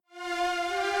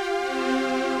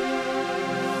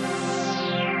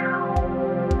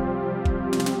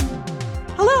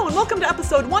welcome to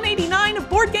episode 189 of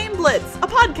Board Game Blitz, a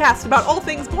podcast about all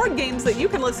things board games that you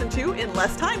can listen to in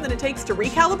less time than it takes to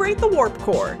recalibrate the warp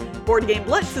core. Board Game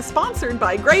Blitz is sponsored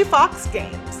by Grey Fox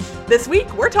Games. This week,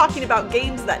 we're talking about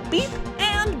games that beep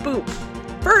and boop.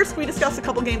 First, we discuss a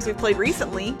couple games we've played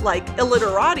recently, like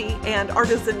Illiterati and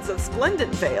Artisans of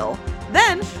Splendid Vale.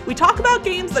 Then, we talk about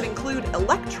games that include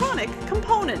electronic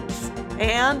components.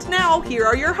 And now, here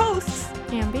are your hosts,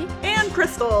 Ambi and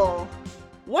Crystal.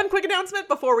 One quick announcement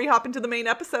before we hop into the main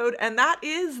episode, and that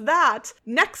is that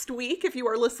next week, if you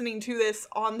are listening to this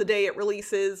on the day it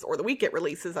releases, or the week it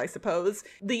releases, I suppose,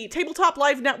 the Tabletop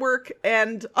Live Network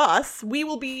and us, we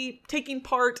will be taking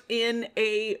part in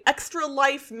a Extra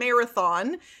Life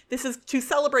Marathon. This is to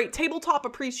celebrate Tabletop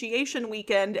Appreciation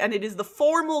Weekend, and it is the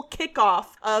formal kickoff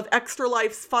of Extra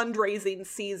Life's fundraising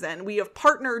season. We have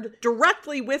partnered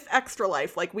directly with Extra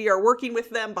Life, like we are working with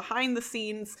them behind the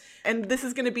scenes, and this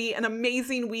is going to be an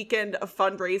amazing weekend of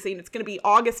fundraising. It's going to be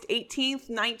August 18th,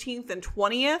 19th, and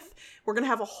 20th. We're going to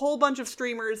have a whole bunch of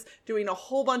streamers doing a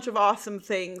whole bunch of awesome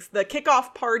things. The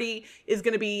kickoff party is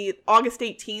going to be August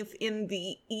 18th in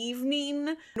the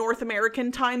evening, North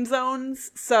American time zones.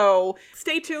 So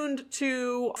stay tuned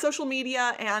to social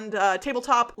media and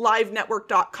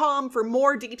tabletopLiveNetwork.com for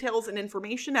more details and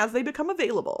information as they become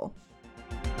available.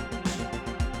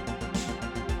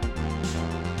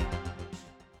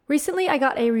 Recently, I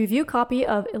got a review copy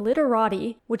of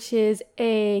Illiterati, which is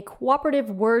a cooperative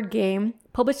word game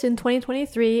published in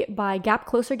 2023 by Gap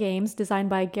Closer Games, designed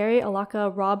by Gary Alaka,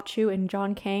 Rob Chu, and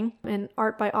John Kang, and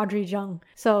art by Audrey Jung.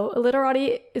 So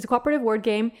Illiterati is a cooperative word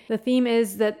game. The theme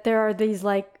is that there are these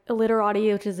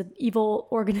Illiterati, which is an evil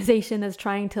organization that's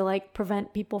trying to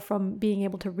prevent people from being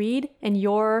able to read, and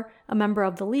you're a member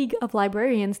of the League of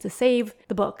Librarians to save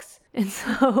the books. And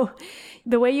so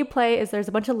the way you play is there's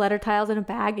a bunch of letter tiles in a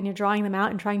bag and you're drawing them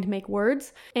out and trying to make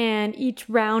words. And each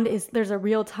round there's a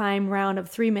real-time round of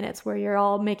 3 minutes where you're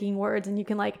all making words, and you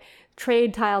can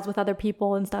trade tiles with other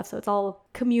people and stuff. So it's all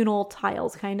communal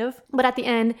tiles kind of. But at the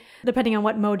end, depending on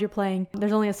what mode you're playing,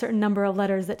 there's only a certain number of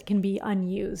letters that can be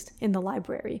unused in the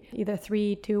library. Either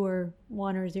 3, 2, or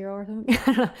 1 or 0 or something. I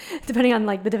don't know, depending on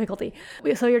the difficulty.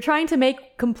 So you're trying to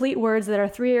make complete words that are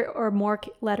 3 or more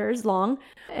letters long.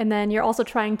 And then you're also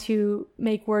trying to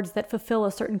make words that fulfill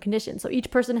a certain condition. So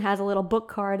each person has a little book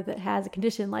card that has a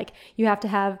condition, like you have to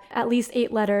have at least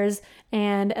 8 letters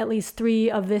and at least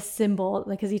 3 of this symbol,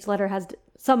 because each letter has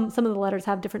some of the letters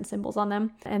have different symbols on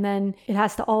them, and then it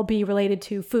has to all be related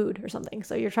to food or something.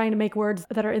 So you're trying to make words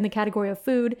that are in the category of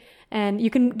food, and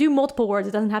you can do multiple words.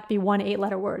 It doesn't have to be one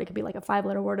 8-letter word. It could be a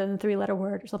 5-letter word and a 3-letter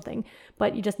word or something,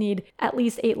 but you just need at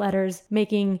least 8 letters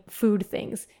making food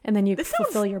things, and then you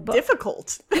fulfill your book.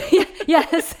 Difficult.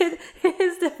 Yes, it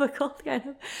is difficult, kind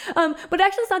of. But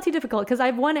actually it's not too difficult, because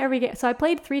I've won every game. So I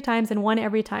played 3 times and won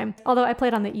every time, although I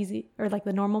played on the easy, or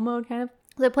the normal mode, kind of.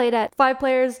 So I played at 5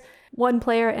 players, 1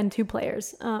 player, and 2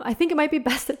 players. I think it might be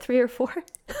best at 3 or 4.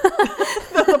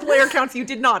 The player counts you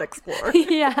did not explore.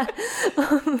 Yeah.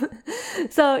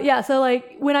 So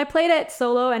when I played at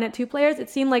solo and at 2 players, it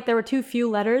seemed like there were too few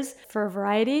letters for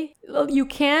variety. You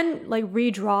can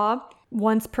redraw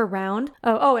once per round.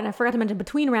 Oh, and I forgot to mention,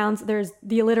 between rounds, there's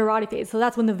the Illiterati phase. So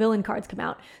that's when the villain cards come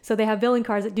out. So they have villain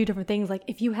cards that do different things. Like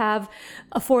if you have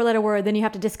a 4-letter word, then you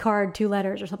have to discard 2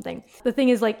 letters or something. The thing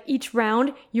is, each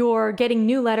round, you're getting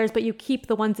new letters, but you keep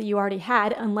the ones that you already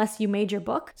had unless you made your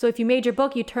book. So if you made your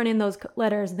book, you turn in those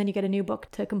letters and then you get a new book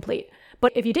to complete.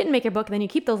 But if you didn't make your book, then you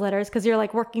keep those letters because you're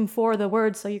working for the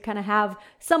words. So you kind of have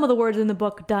some of the words in the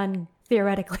book done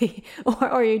theoretically,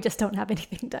 or you just don't have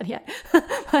anything done yet.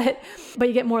 but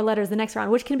you get more letters the next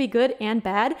round, which can be good and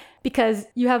bad, because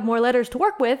you have more letters to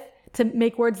work with to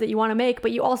make words that you want to make,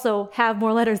 but you also have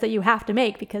more letters that you have to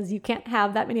make because you can't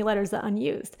have that many letters that are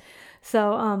unused.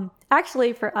 So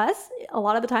actually for us, a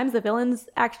lot of the times the villains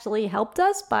actually helped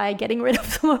us by getting rid of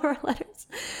some of our letters.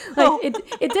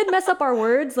 It did mess up our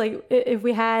words. If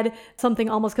we had something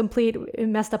almost complete, it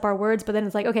messed up our words, but then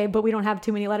it's okay, but we don't have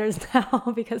too many letters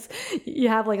now because you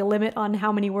have a limit on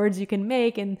how many words you can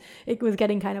make, and it was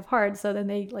getting kind of hard. So then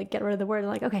they get rid of the word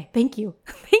and okay, thank you.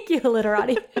 Thank you,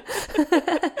 Illiterati.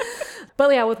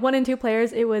 But yeah, with 1 and 2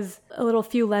 players, it was a little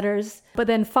few letters, but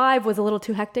then 5 was a little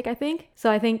too hectic, I think.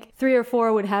 So I think 3 or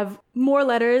 4 would have more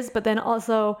letters, but then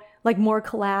also more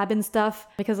collab and stuff,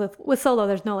 because with solo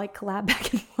there's no collab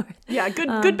back and forth. Yeah,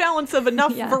 good balance of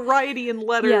enough variety in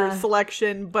letter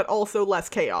selection, but also less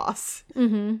chaos.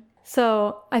 Mm-hmm.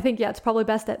 So I think, it's probably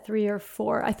best at 3 or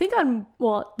 4. I think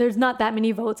there's not that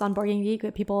many votes on Board Game Geek,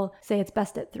 but people say it's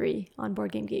best at 3 on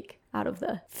Board Game Geek out of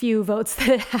the few votes that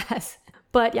it has.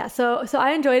 But yeah, so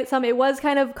I enjoyed it some. It was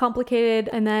kind of complicated,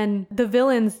 and then the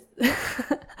villains,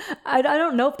 I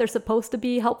don't know if they're supposed to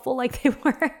be helpful like they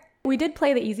were. We did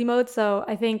play the easy mode, so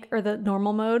I think, or the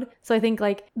normal mode. So I think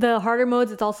like the harder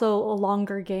modes, it's also a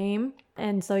longer game.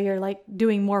 And so you're like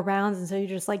doing more rounds. And so you're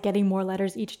just like getting more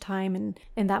letters each time.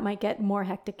 And that might get more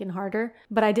hectic and harder.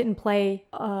 But I didn't play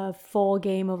a full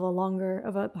game of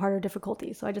a harder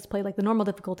difficulty. So I just played like the normal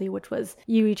difficulty, which was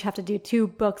you each have to do 2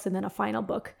 books and then a final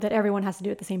book that everyone has to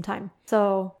do at the same time.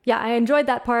 So yeah, I enjoyed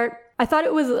that part. I thought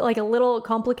it was like a little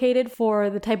complicated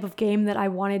for the type of game that I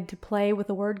wanted to play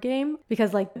with a word game,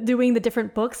 because like doing the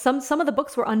different books, some of the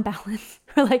books were unbalanced.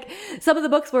 Like some of the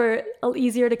books were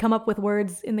easier to come up with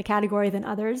words in the category than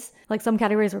others. Like some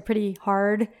categories were pretty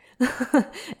hard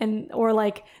or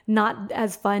like not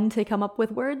as fun to come up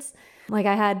with words. Like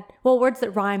I had, words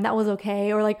that rhyme, that was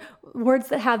okay. Or like words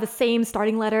that have the same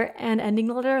starting letter and ending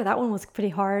letter, that one was pretty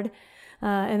hard.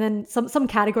 And then some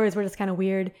categories were just kind of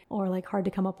weird or like hard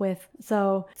to come up with.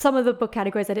 So some of the book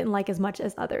categories I didn't like as much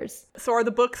as others. So are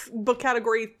the book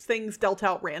category things dealt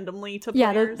out randomly to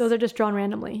players? Yeah, those are just drawn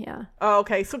randomly, yeah. Oh,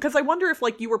 okay. So because I wonder if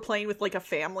like you were playing with like a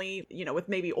family, with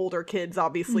maybe older kids,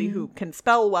 obviously, who can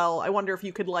spell well. I wonder if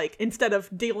you could like, instead of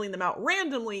dealing them out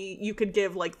randomly, you could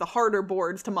give like the harder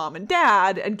boards to mom and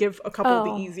dad and give a couple of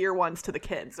the easier ones to the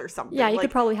kids or something. Yeah, you could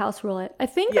probably house rule it. I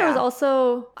think there was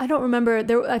also, I don't remember,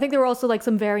 I think there were also like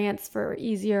some variants for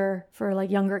easier for like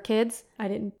younger kids. I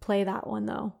didn't play that one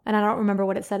though, and I don't remember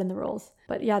what it said in the rules.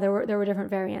 But yeah, there were different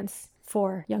variants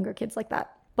for younger kids like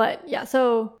that. But yeah,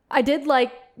 so I did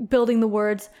like building the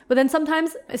words, but then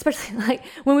sometimes, especially like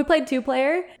when we played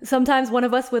 2-player, sometimes one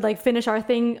of us would like finish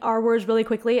our words really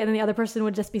quickly, and then the other person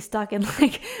would just be stuck, and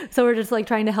like, so we're just like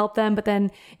trying to help them, but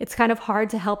then it's kind of hard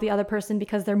to help the other person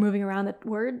because they're moving around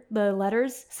the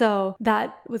letters. So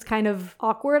that was kind of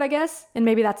awkward, I guess. And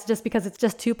maybe that's just because it's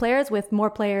just 2 players. With more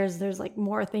players, there's like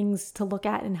more things to look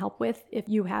at and help with. If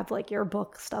you have like your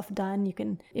book stuff done,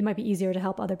 it might be easier to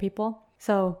help other people.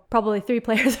 So probably 3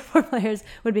 players or 4 players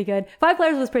would be good. 5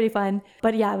 players was pretty fun,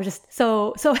 but yeah, it was just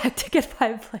so hectic at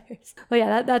 5 players. But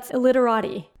yeah, that's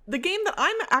Illiterati. The game that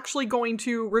I'm actually going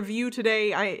to review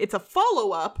today, it's a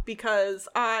follow-up because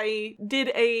I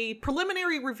did a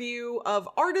preliminary review of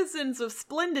Artisans of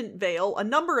Splendent Vale a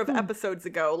number of episodes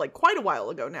ago, like quite a while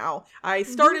ago now. I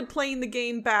started playing the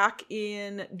game back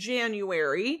in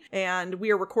January, and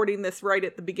we are recording this right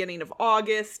at the beginning of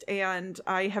August, and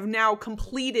I have now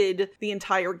completed the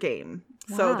entire game.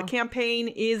 So the campaign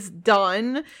is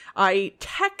done. I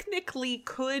technically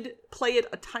could play it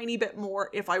a tiny bit more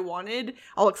if I wanted.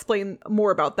 I'll explain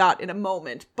more about that in a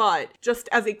moment. But just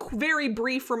as a very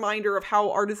brief reminder of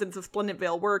how Artisans of Splendent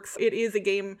Vale works, it is a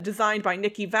game designed by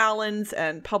Nikki Valens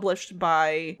and published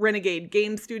by Renegade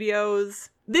Game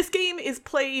Studios. This game is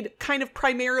played kind of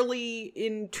primarily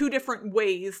in 2 different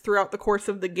ways throughout the course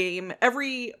of the game.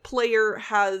 Every player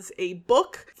has a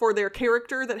book for their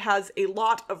character that has a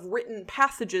lot of written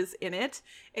passages in it.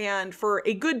 And for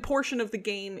a good portion of the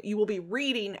game, you will be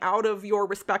reading out of your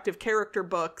respective character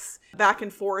books back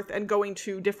and forth and going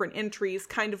to different entries,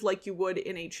 kind of like you would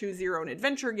in a choose your own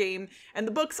adventure game. And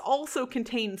the books also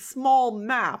contain small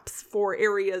maps for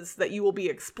areas that you will be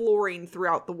exploring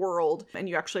throughout the world. And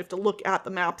you actually have to look at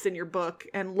the maps in your book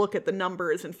and look at the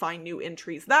numbers and find new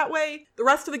entries that way. The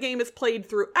rest of the game is played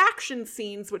through action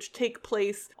scenes, which take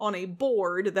place on a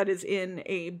board that is in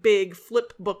a big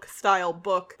flip book style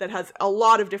book that has a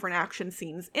lot of different action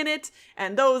scenes in it.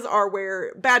 And those are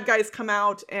where bad guys come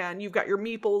out and you've got your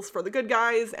meeples for the good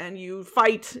guys and you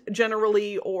fight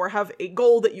generally or have a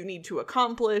goal that you need to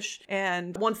accomplish.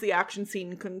 And once the action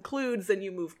scene concludes, then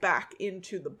you move back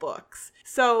into the books.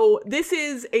 So this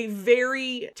is a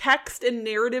very text and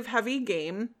narrative heavy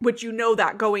game, which you know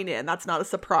that going in, that's not a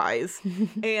surprise.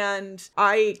 And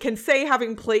I can say,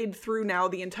 having played through now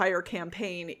the entire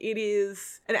campaign, it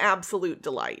is an absolute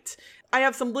delight. I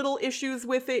have some little issues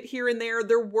with it here and there.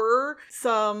 There were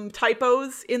some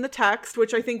typos in the text,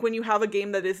 which I think when you have a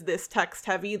game that is this text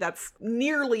heavy, that's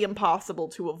nearly impossible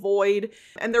to avoid.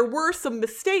 And there were some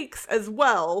mistakes as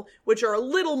well, which are a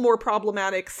little more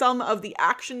problematic. Some of the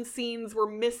action scenes were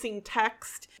missing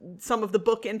text. Some of the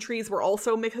book entries were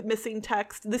also missing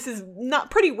text. This is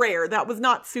not pretty rare. That was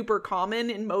not super common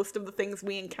in most of the things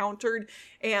we encountered.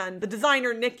 And the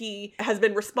designer, Nikki, has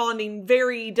been responding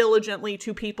very diligently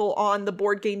to people on on the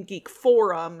Board Game Geek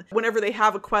forum. Whenever they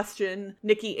have a question,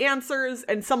 Nikki answers,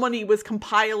 and somebody was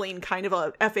compiling kind of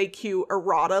a FAQ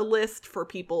errata list for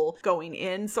people going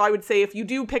in. So I would say if you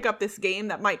do pick up this game,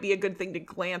 that might be a good thing to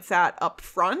glance at up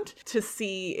front to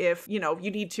see if, you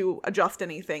need to adjust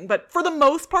anything. But for the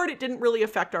most part, it didn't really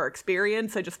affect our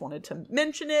experience. I just wanted to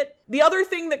mention it. The other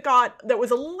thing that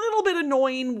was a little bit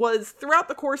annoying was throughout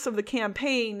the course of the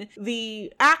campaign,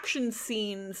 the action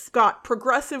scenes got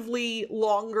progressively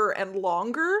longer and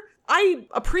longer. I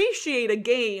appreciate a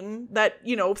game that,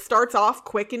 starts off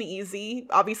quick and easy.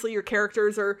 Obviously, your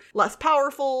characters are less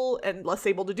powerful and less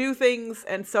able to do things.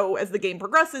 And so as the game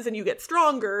progresses and you get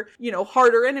stronger,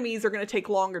 harder enemies are going to take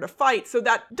longer to fight. So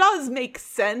that does make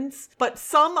sense. But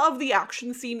some of the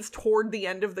action scenes toward the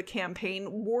end of the campaign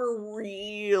were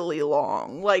really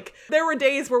long. Like, there were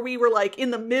days where we were like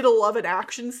in the middle of an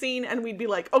action scene and we'd be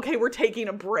like, okay, we're taking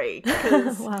a break.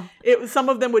 Because wow. Some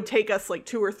of them would take us like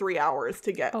 2 or 3 hours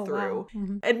to get through. Wow.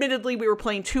 Mm-hmm. Admittedly, we were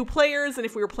playing 2 players, and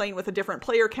if we were playing with a different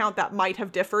player count, that might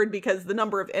have differed because the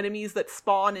number of enemies that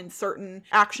spawn in certain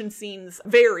action scenes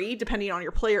vary depending on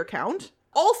your player count.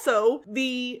 Also,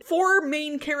 the 4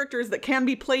 main characters that can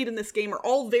be played in this game are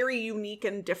all very unique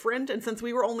and different, and since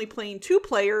we were only playing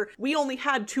 2-player, we only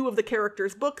had 2 of the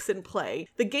characters' books in play.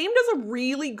 The game does a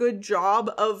really good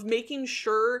job of making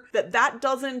sure that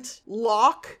doesn't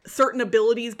lock certain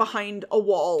abilities behind a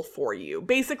wall for you.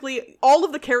 Basically, all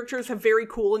of the characters have very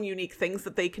cool and unique things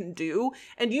that they can do,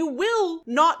 and you will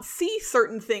not see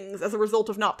certain things as a result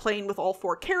of not playing with all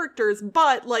 4 characters,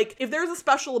 but, if there's a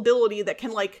special ability that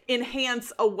can, enhance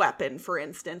a weapon, for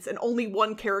instance, and only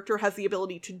one character has the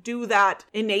ability to do that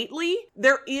innately,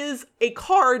 there is a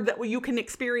card that you can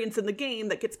experience in the game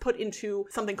that gets put into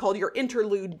something called your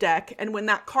interlude deck, and when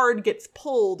that card gets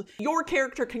pulled, your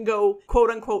character can go,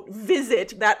 quote-unquote,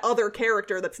 visit that other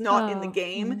character that's not in the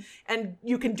game, and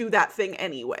you can do that thing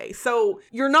anyway. So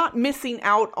you're not missing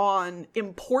out on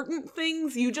important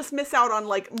things, you just miss out on,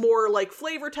 more,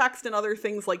 flavor text and other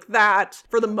things like that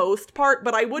for the most part,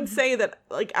 but I would say that,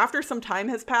 after some time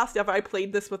has passed, if I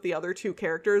played this with the other 2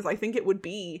 characters, I think it would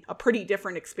be a pretty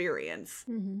different experience.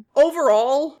 Mm-hmm.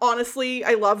 Overall, honestly,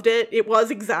 I loved it. It was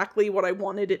exactly what I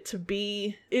wanted it to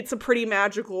be. It's a pretty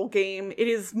magical game. It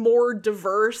is more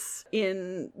diverse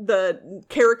in the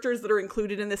characters that are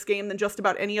included in this game than just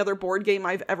about any other board game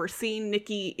I've ever seen.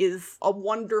 Nikki is a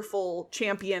wonderful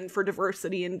champion for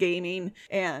diversity in gaming,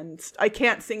 and I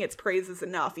can't sing its praises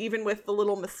enough, even with the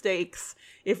little mistakes.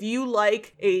 If you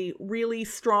like a really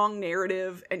strong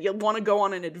narrative and you want to go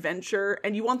on an adventure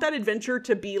and you want that adventure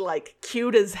to be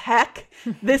cute as heck,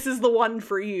 this is the one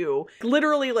for you.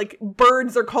 Literally,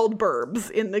 birds are called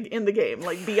burbs in the game,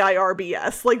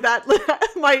 BIRBS.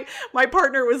 That my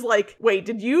partner was like, wait,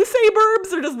 did you say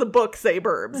burbs or does the book say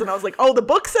burbs? And I was like, oh, the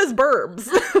book says burbs.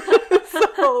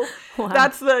 So wow.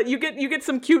 That's you get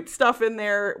some cute stuff in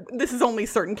there. This is only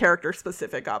certain character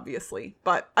specific, obviously,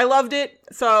 but I loved it.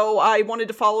 So I wanted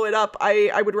to follow it up.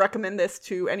 I would recommend this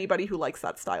to anybody who likes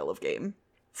that style of game.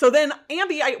 So then,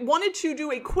 Ambi, I wanted to do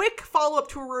a quick follow-up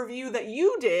to a review that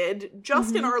you did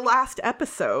just in our last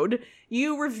episode.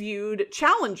 You reviewed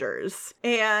Challengers,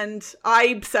 and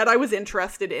I said I was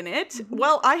interested in it. Mm-hmm.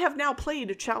 Well, I have now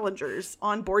played Challengers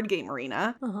on Board Game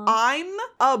Arena. Uh-huh. I'm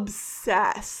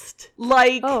obsessed.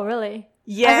 Oh, really?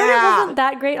 Yeah. I heard it wasn't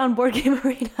that great on Board Game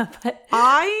Arena, but...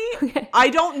 I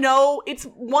don't know. It's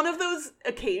one of those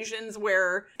occasions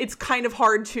where it's kind of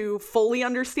hard to fully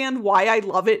understand why I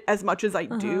love it as much as I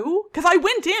do. Because I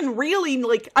went in really,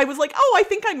 I was like, oh, I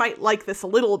think I might like this a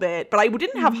little bit, but I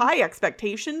didn't have high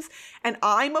expectations, and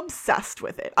I'm obsessed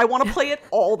with it. I want to play it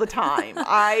all the time.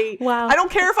 Wow. I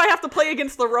don't care if I have to play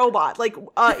against the robot.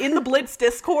 In the Blitz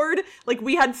Discord,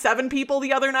 we had 7 people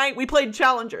the other night. We played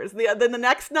Challengers. Then the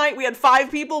next night, we had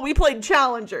 5 people. We played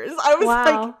Challengers. I was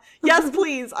like, yes,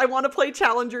 please. I want to play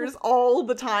Challengers all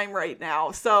the time right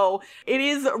now. So it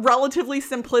is relatively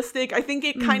simplistic. I think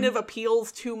it kind of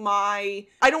appeals to I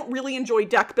don't really enjoy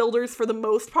deck builders for the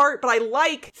most part, but I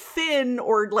like thin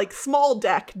or small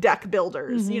deck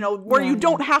builders, where you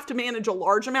don't have to manage a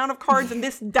large amount of cards. And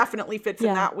this definitely fits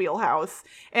in that wheelhouse.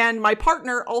 And my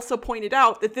partner also pointed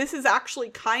out that this is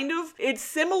actually it's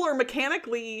similar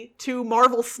mechanically to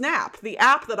Marvel Snap, the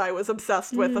app that I was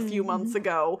obsessed with a few months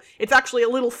ago. It's actually a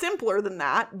little simpler than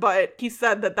that, but he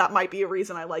said that might be a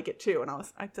reason I like it too. And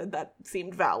I said that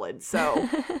seemed valid. So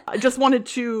I just wanted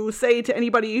to say to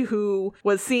anybody who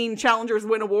was seeing Challengers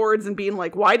win awards and being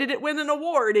like, why did it win an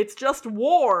award? It's just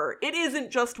war. It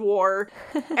isn't just war.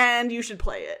 And you should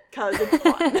play it because it's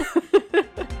fun.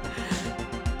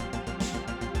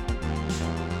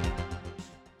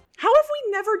 How have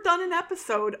we ever done an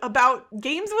episode about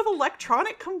games with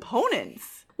electronic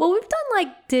components? Well, we've done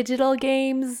like digital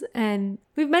games, and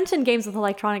we've mentioned games with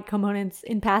electronic components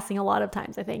in passing a lot of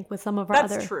times, I think, with some of our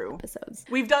other episodes.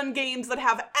 We've done games that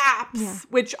have apps,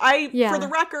 which I, for the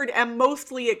record, am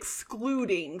mostly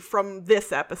excluding from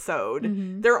this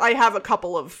episode. I have a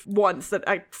couple of ones that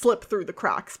I flip through the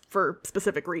cracks for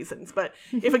specific reasons. But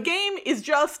if a game is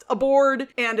just a board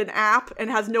and an app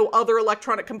and has no other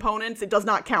electronic components, it does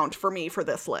not count for me for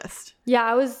this list. Yeah,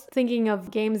 I was thinking of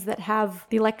games that have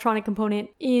the electronic component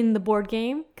in the board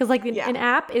game. Because like an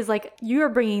app is like, you're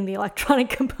bringing the electronic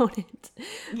component.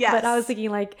 Yes. But I was thinking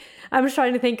like, I was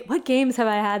trying to think, what games have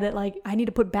I had that like, I need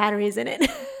to put batteries in it?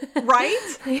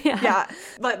 Right? Yeah.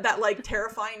 But that like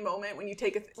terrifying moment when you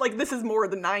take like this is more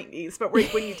the 90s, but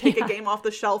when you take a game off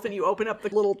the shelf and you open up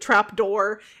the little trap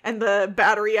door and the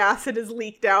battery acid is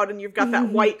leaked out and you've got that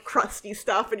white crusty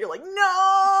stuff and you're like,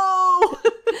 no!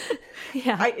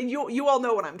 Yeah. You all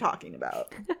know what I'm talking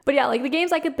about. But yeah, like the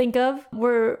games I could think of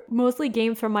were mostly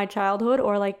games from my childhood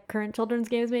or like current children's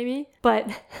games maybe. But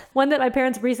one that my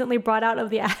parents recently brought out of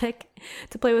the attic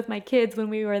to play with my kids when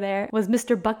we were there was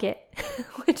Mr. Bucket,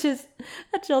 which is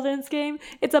a children's game.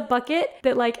 It's a bucket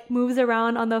that like moves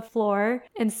around on the floor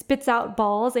and spits out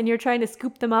balls, and you're trying to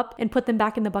scoop them up and put them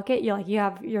back in the bucket. You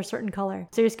have your certain color.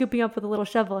 So you're scooping up with a little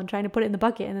shovel and trying to put it in the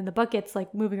bucket, and then the bucket's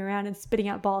like moving around and spitting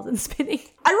out balls and spinning.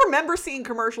 I remember seeing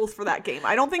commercials for that game.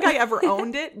 I don't think I ever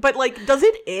owned it, but like, does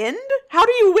it end? How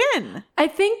do you win? I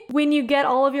think when you get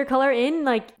all of your color in,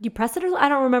 like you press it or I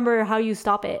don't remember how you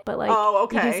stop it, but like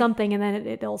you do something and then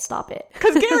it'll stop it.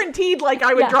 Because guaranteed, like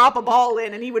I would drop a ball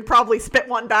in and he would probably spit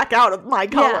one back out of my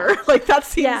color. Like that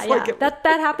seems like it. That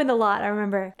happened a lot, I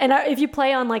remember. And if you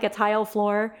play on like a tile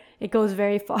floor, it goes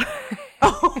very far.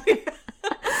 Oh, yeah.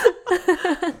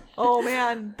 Oh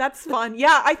man, that's fun.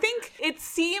 Yeah, I think it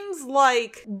seems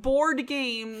like board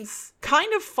games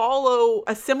kind of follow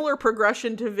a similar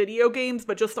progression to video games,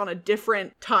 but just on a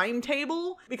different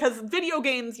timetable. Because video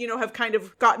games, have kind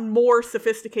of gotten more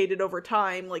sophisticated over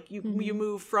time. Like you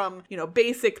move from,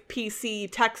 basic PC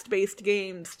text-based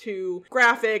games to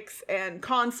graphics and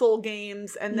console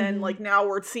games. And then like now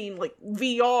we're seeing like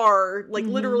VR, like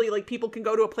literally like people can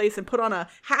go to a place and put on a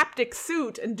haptic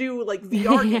suit and do like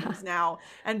VR games now.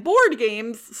 And board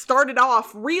games started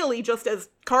off really just as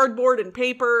cardboard and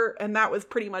paper, and that was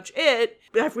pretty much it.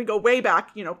 If we go way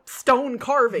back, stone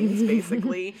carvings,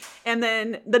 basically. And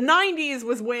then the 90s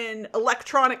was when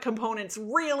electronic components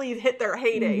really hit their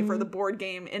heyday for the board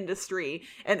game industry.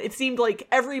 And it seemed like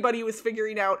everybody was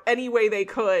figuring out any way they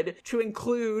could to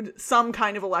include some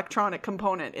kind of electronic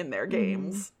component in their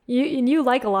games. You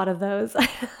like a lot of those.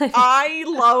 I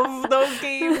love those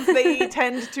games. They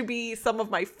tend to be some of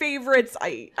my favorites.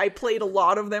 I played a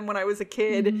lot of them when I was a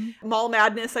kid. Mall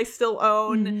Madness I still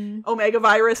own. Omega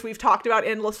Virus we've talked about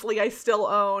endlessly I still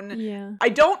own. Yeah. I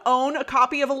don't own a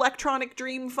copy of Electronic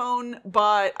Dream Phone,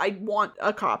 but I want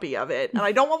a copy of it. And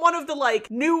I don't want one of the like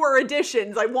newer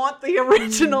editions. I want the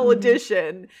original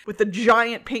edition with the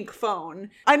giant pink phone.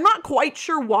 I'm not quite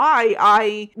sure why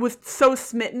I was so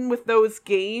smitten with those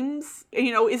games.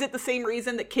 Is it the same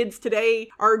reason that kids today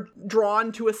are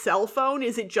drawn to a cell phone?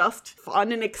 Is it just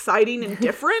fun and exciting and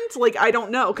different? Like, I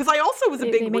don't know. Because I also was a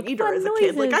big reader as a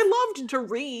kid. Like, I loved to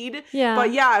read. Yeah.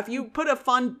 But yeah, if you put a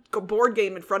fun board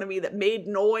game in front of me that made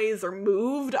noise or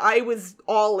moved, I was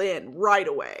all in right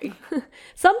away.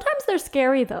 Sometimes they're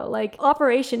scary, though. Like,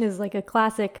 Operation is like a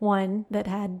classic one that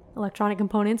had electronic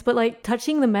components, but like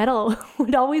touching the metal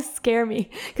would always scare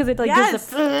me because it like does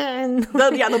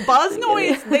the buzz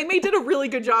noise. They did a really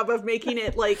good job of making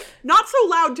it like not so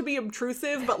loud to be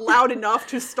obtrusive, but loud enough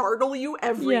to startle you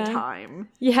every time.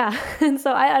 Yeah. And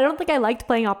so I don't think I liked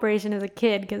playing Operation as a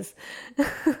kid because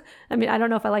I mean, I don't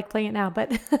know if I like playing it now,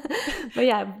 but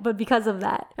but because of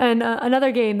that. And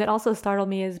another game that also startled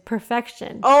me is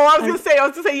Perfection. Oh, I was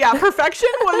gonna say, yeah, Perfection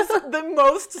was the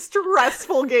most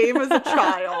stressful game as a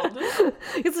child.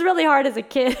 It's really hard as a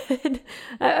kid.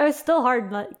 It's still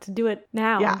hard to do it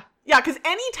now. Yeah. Yeah, because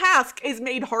any task is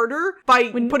made harder by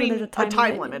putting a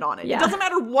time limit on it. Yeah. It doesn't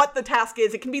matter what the task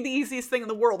is. It can be the easiest thing in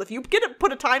the world. If you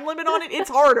put a time limit on it, it's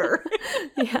harder.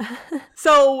 Yeah.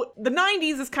 So the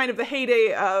 90s is kind of the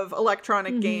heyday of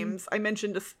electronic games. I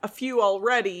mentioned a few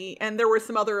already, and there were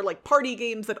some other like party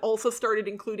games that also started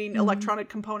including electronic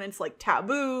components like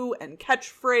Taboo and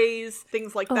Catchphrase,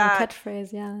 things like that.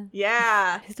 Catchphrase, yeah.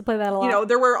 Yeah. I used to play that a lot.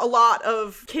 There were a lot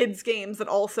of kids games that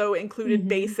also included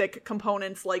basic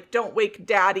components like Don't Wake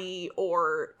Daddy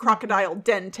or Crocodile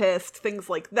Dentist, things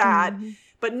like that.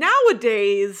 But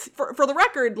nowadays, for the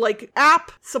record, like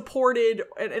app supported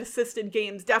and assisted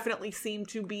games definitely seem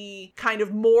to be kind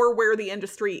of more where the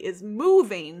industry is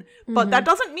moving. But that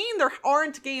doesn't mean there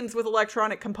aren't games with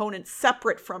electronic components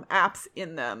separate from apps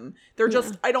in them. They're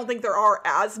just, I don't think there are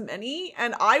as many.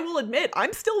 And I will admit,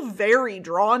 I'm still very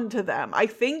drawn to them. I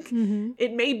think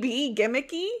it may be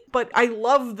gimmicky, but I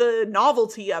love the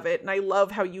novelty of it and I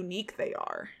love how unique they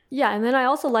are. Yeah, and then I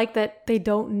also like that they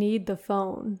don't need the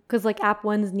phone, because like app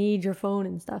ones need your phone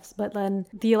and stuff, but then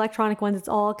the electronic ones, it's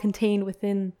all contained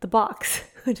within the box,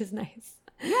 which is nice.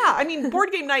 Yeah, I mean,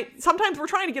 board game night, sometimes we're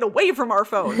trying to get away from our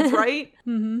phones, right?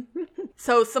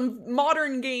 So some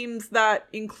modern games that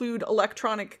include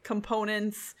electronic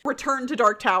components. Return to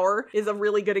Dark Tower is a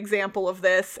really good example of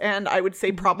this, and I would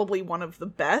say probably one of the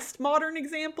best modern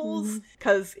examples,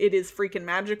 because it is freaking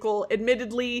magical.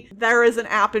 Admittedly, there is an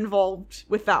app involved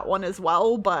with that one as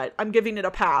well, but I'm giving it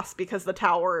a pass because the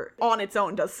tower on its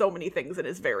own does so many things and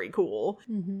is very cool.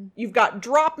 You've got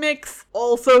Drop Mix,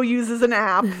 also uses an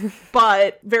app,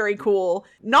 but very cool.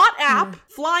 Not app,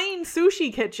 Flying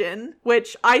Sushi Kitchen,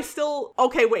 which I still...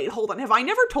 Okay, wait, hold on. Have I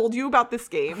never told you about this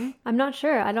game? I'm not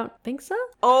sure. I don't think so.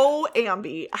 Oh,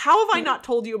 Ambi. How have I not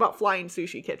told you about Flying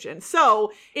Sushi Kitchen?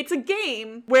 So, it's a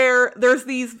game where there's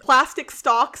these plastic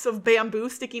stalks of bamboo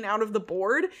sticking out of the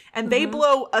board, and they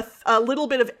blow a little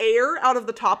bit of air out of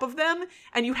the top of them,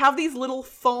 and you have these little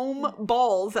foam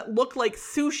balls that look like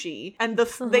sushi, and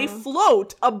they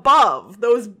float above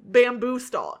those bamboo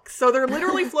stalks. So they're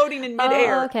literally floating in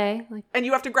midair. Oh, okay. And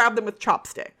you have to grab them with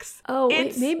chopsticks. Oh,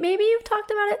 wait, maybe you've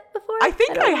talked about it before? I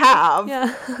think I have.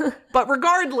 Yeah. But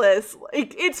regardless,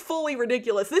 it's fully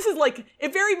ridiculous. This is like,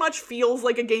 it very much feels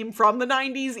like a game from the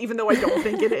 90s, even though I don't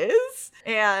think it is.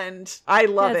 And I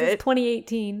love it. It's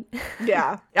 2018.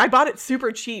 Yeah. I bought it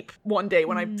super cheap one day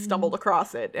when I stumbled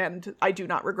across it, and I do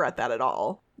not regret that at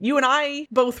all. You and I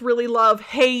both really love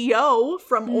Hey Yo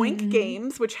from Oink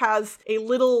Games, which has a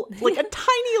little, like a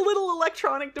tiny little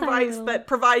electronic device that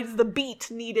provides the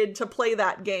beat needed to play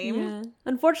that game. Yeah.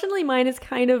 Unfortunately, mine is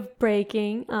kind of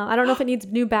breaking. I don't know if it needs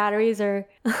new batteries or...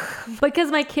 because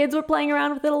my kids were playing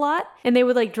around with it a lot, and they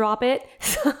would like drop it,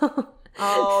 so...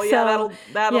 Oh yeah,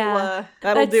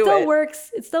 that'll do still it.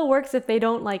 Works. It still works if they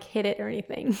don't like hit it or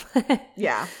anything.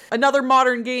 Yeah. Another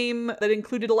modern game that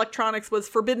included electronics was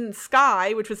Forbidden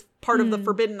Sky, which was part of the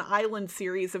Forbidden Island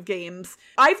series of games.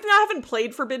 I haven't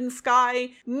played Forbidden Sky.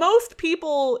 Most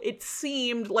people, it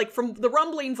seemed like from the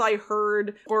rumblings I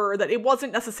heard, were that it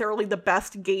wasn't necessarily the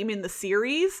best game in the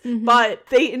series, but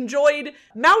they enjoyed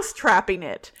mousetrapping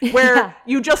it, where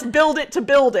you just build it to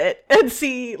build it and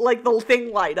see like the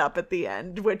thing light up at the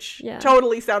end, which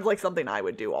totally sounds like something I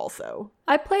would do also.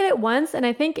 I played it once and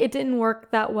I think it didn't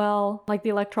work that well. Like the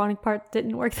electronic part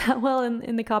didn't work that well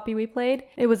in the copy we played.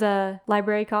 It was a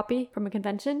library copy from a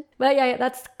convention. But yeah,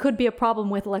 that could be a problem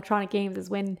with electronic games, is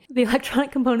when the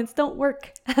electronic components don't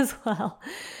work as well.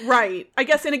 Right. I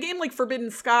guess in a game like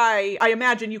Forbidden Sky, I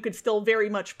imagine you could still very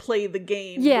much play the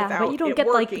game without but you don't get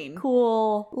working. like the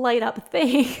cool light up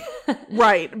thing.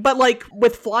 Right. But like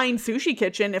with Flying Sushi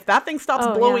Kitchen, if that thing stops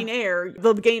blowing air,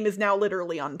 the game is now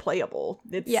literally unplayable.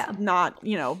 It's not,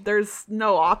 there's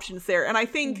no options there. And I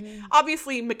think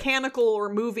obviously mechanical or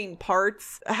moving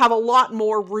parts have a lot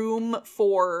more room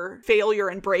for failure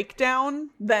and breakdown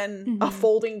than a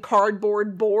folding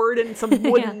cardboard board and some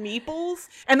wooden meeples.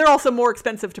 And they're also more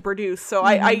expensive to produce. So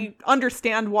I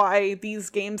understand why these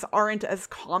games aren't as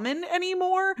common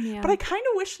anymore, but I kind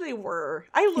of wish they were.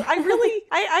 I really,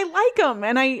 I like them.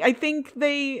 And I think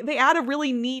they add a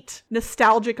really neat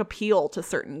nostalgic appeal to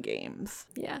certain games.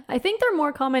 Yeah. I think they're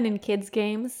more common in kids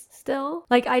games still.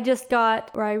 Like I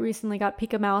recently got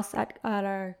Pika Mouse at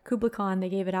our KublaCon. They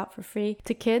gave it out for free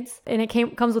to kids, and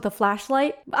it comes with a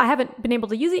flashlight. I haven't been able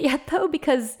to use it yet though,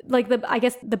 because like I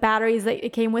guess the batteries that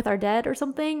it came with are dead or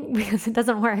something, because it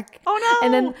doesn't work. Oh no.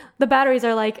 And then the batteries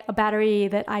are like a battery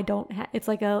that I don't have. It's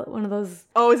like one of those.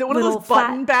 Oh, is it one of those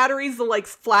button batteries, the like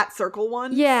flat circle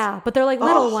ones? Yeah, but they're like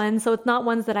little ones, so it's not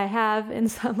ones that I have,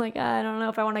 and so I'm like, I don't know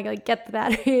if I want to like get the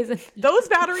batteries. Those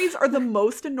batteries are the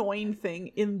most annoying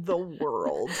thing in the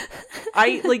world.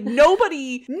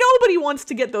 Nobody wants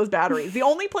to get those batteries. The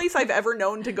only place I've ever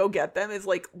known to go get them is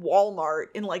like Walmart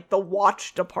in like the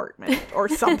watch department or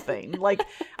something. Like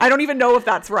I don't even know if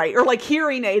that's right, or like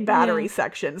hearing aid battery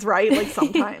sections, right? Like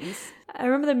sometimes. I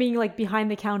remember them being like behind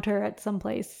the counter at some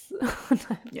place.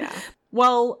 Yeah.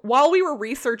 Well, while we were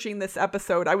researching this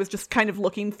episode, I was just kind of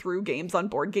looking through games on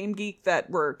Board Game Geek that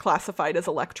were classified as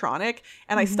electronic,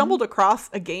 and I stumbled across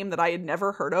a game that I had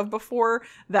never heard of before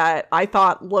that I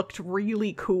thought looked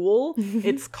really cool.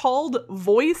 It's called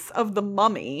Voice of the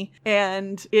Mummy,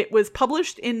 and it was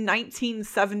published in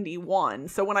 1971.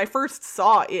 So when I first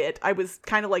saw it, I was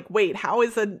kind of like, wait, how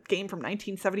is a game from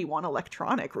 1971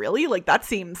 electronic? Really? Like, that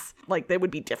seems like they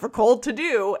would be difficult to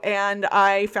do. And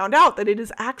I found out that it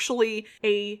is actually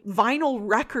a vinyl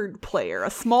record player,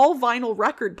 a small vinyl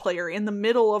record player in the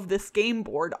middle of this game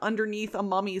board underneath a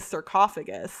mummy's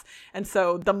sarcophagus. And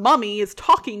so the mummy is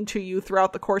talking to you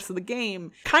throughout the course of the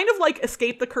game, kind of like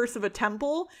Escape the Curse of a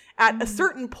Temple. At a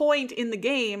certain point in the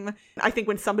game, I think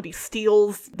when somebody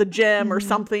steals the gem or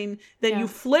something, then you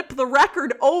flip the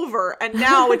record over and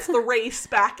now it's the race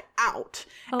back out.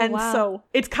 So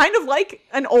it's kind of like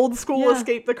an old school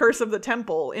Escape the Curse of the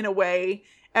Temple in a way.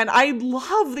 And I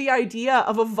love the idea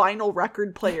of a vinyl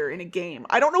record player in a game.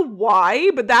 I don't know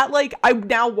why, but that, like, I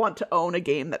now want to own a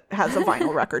game that has a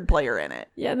vinyl record player in it.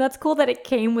 Yeah, and that's cool that it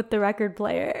came with the record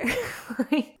player.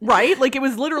 Right? Like, it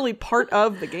was literally part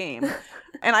of the game.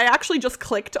 And I actually just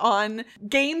clicked on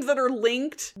games that are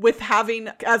linked with having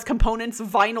as components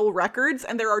vinyl records.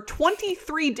 And there are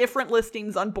 23 different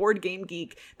listings on Board Game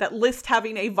Geek that list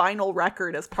having a vinyl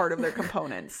record as part of their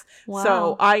components. Wow.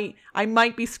 So I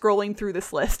might be scrolling through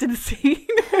this list and seeing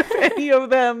if any of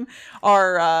them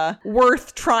are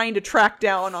worth trying to track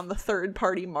down on the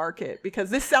third-party market,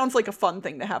 because this sounds like a fun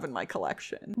thing to have in my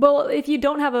collection. Well, if you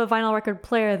don't have a vinyl record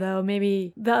player, though,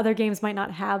 maybe the other games might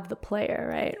not have the player,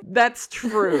 right? That's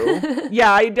true.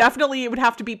 Yeah, it would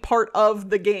have to be part of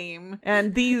the game.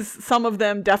 And some of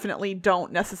them definitely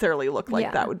don't necessarily look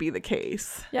like that would be the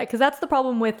case. Yeah, because that's the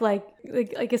problem with like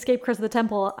Escape Curse of the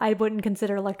Temple. I wouldn't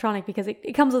consider electronic because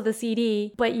it comes with a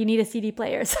CD, but you need a CD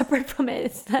player separate from it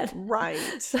instead. Right.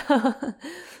 So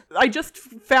I just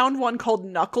found one called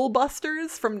Knuckle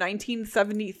Busters from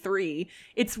 1973.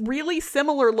 It's really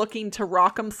similar looking to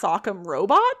Rock'em Sock'em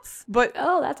Robots, but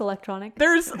that's electronic.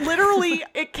 There's literally,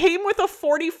 it came with a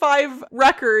 45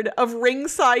 record of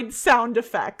ringside sound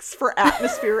effects for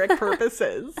atmospheric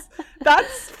purposes.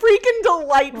 That's freaking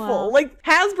delightful. Wow. Like,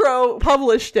 Hasbro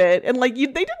published it, and like, they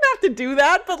didn't have to do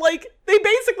that, but like, they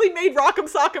basically made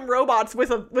Rock'em Sock'em Robots with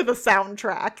a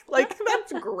soundtrack. Like,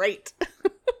 that's great.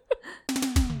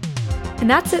 And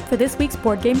that's it for this week's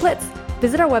Board Game Blitz.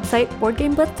 Visit our website,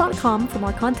 boardgameblitz.com, for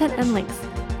more content and links.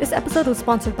 This episode was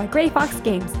sponsored by Grey Fox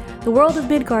Games. The world of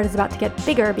Midgard is about to get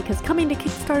bigger because coming to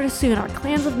Kickstarter soon are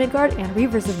Clans of Midgard and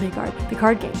Reavers of Midgard, the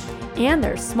card game. And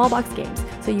there's small box games,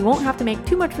 so you won't have to make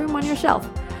too much room on your shelf.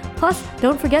 Plus,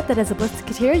 don't forget that as a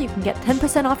Blitzketeer, you can get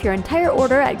 10% off your entire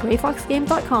order at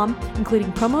greyfoxgames.com,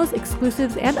 including promos,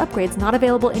 exclusives, and upgrades not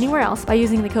available anywhere else by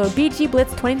using the code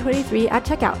BGBLITZ2023 at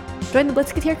checkout. Join the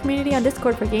Blitzketeer community on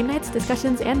Discord for game nights,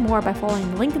 discussions, and more by following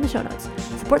the link in the show notes.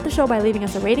 Support the show by leaving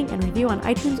us a rating and review on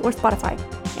iTunes or Spotify.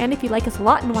 And if you like us a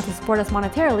lot and want to support us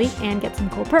monetarily and get some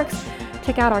cool perks,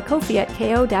 check out our Ko-fi at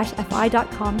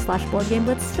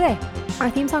ko-fi.com/boardgameblitz today. Our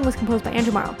theme song was composed by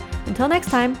Andrew Morrow. Until next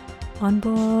time, on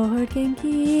Board Game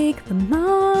Geek, the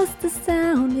most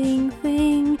astounding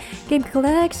thing. Game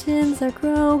collections are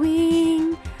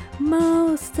growing,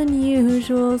 most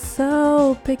unusual,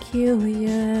 so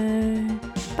peculiar.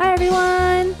 Bye,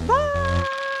 everyone! Bye!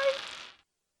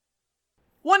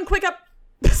 One quick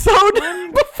episode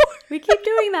before... We keep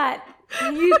doing that.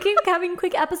 You keep having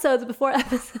quick episodes before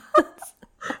episodes.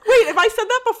 Wait, have I said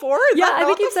that before? I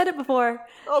think you've said it before.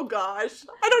 Oh gosh,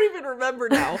 I don't even remember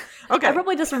now. Okay. I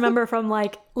probably just remember from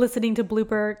like listening to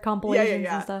blooper compilations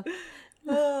and stuff.